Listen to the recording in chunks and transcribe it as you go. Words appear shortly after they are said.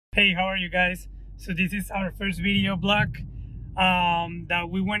Hey, how are you guys? So this is our first video blog that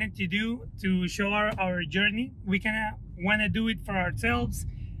we wanted to do to show our journey. We kind of want to do it for ourselves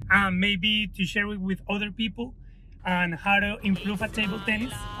and maybe to share it with other people and how to improve at table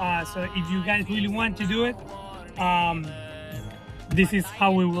tennis. So if you guys really want to do it, this is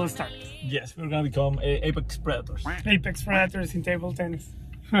how we will start. Yes, we're gonna become apex predators. Apex predators in table tennis.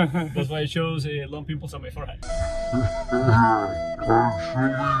 That's why it shows long pimples on my forehead.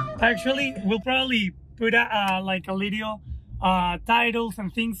 Actually, we'll probably put like a little titles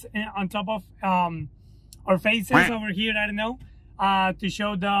and things on top of our faces over here. I don't know, to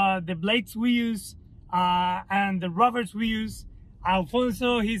show the blades we use and the rubbers we use.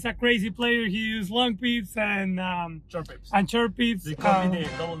 Alfonso, he's a crazy player. He uses long pips and Short pips. short pips. They call me the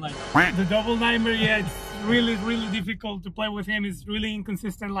double niner. The double niner, yeah, it's really difficult to play with him. It's really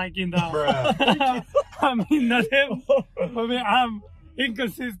inconsistent, like in the. I mean, not him. I mean, I'm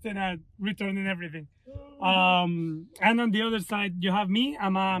inconsistent at returning everything. And on the other side, you have me.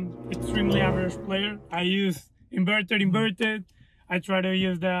 I'm an extremely average player. I use inverted. I try to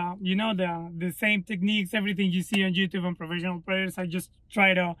use the same techniques, everything you see on YouTube and professional players. I just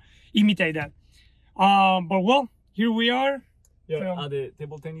try to imitate that. But well, here we are. Yeah, so, at the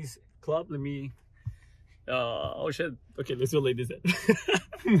table tennis club. Let me. Oh shit. Okay, let's do it like this then.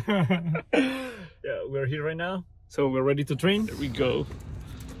 Yeah, we're here right now, so we're ready to train. There we go.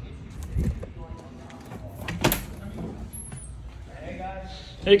 Hey guys.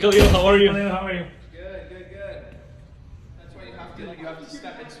 Hey Khalil, how are you? Khalil, how are you? Good. That's what you have to do. You have to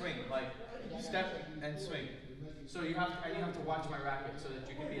step and swing, like step and swing. So you have to watch my racket so that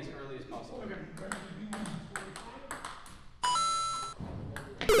you can be as early as possible.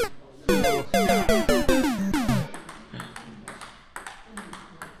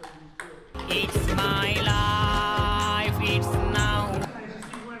 It's my life, it's now.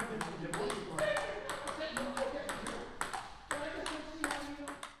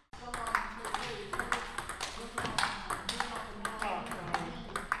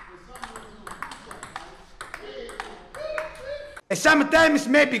 Sometimes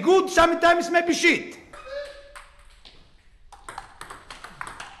may be good, sometimes may be shit.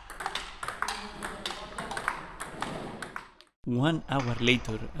 One hour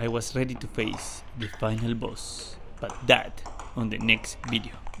later, I was ready to face the final boss, but that on the next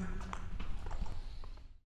video.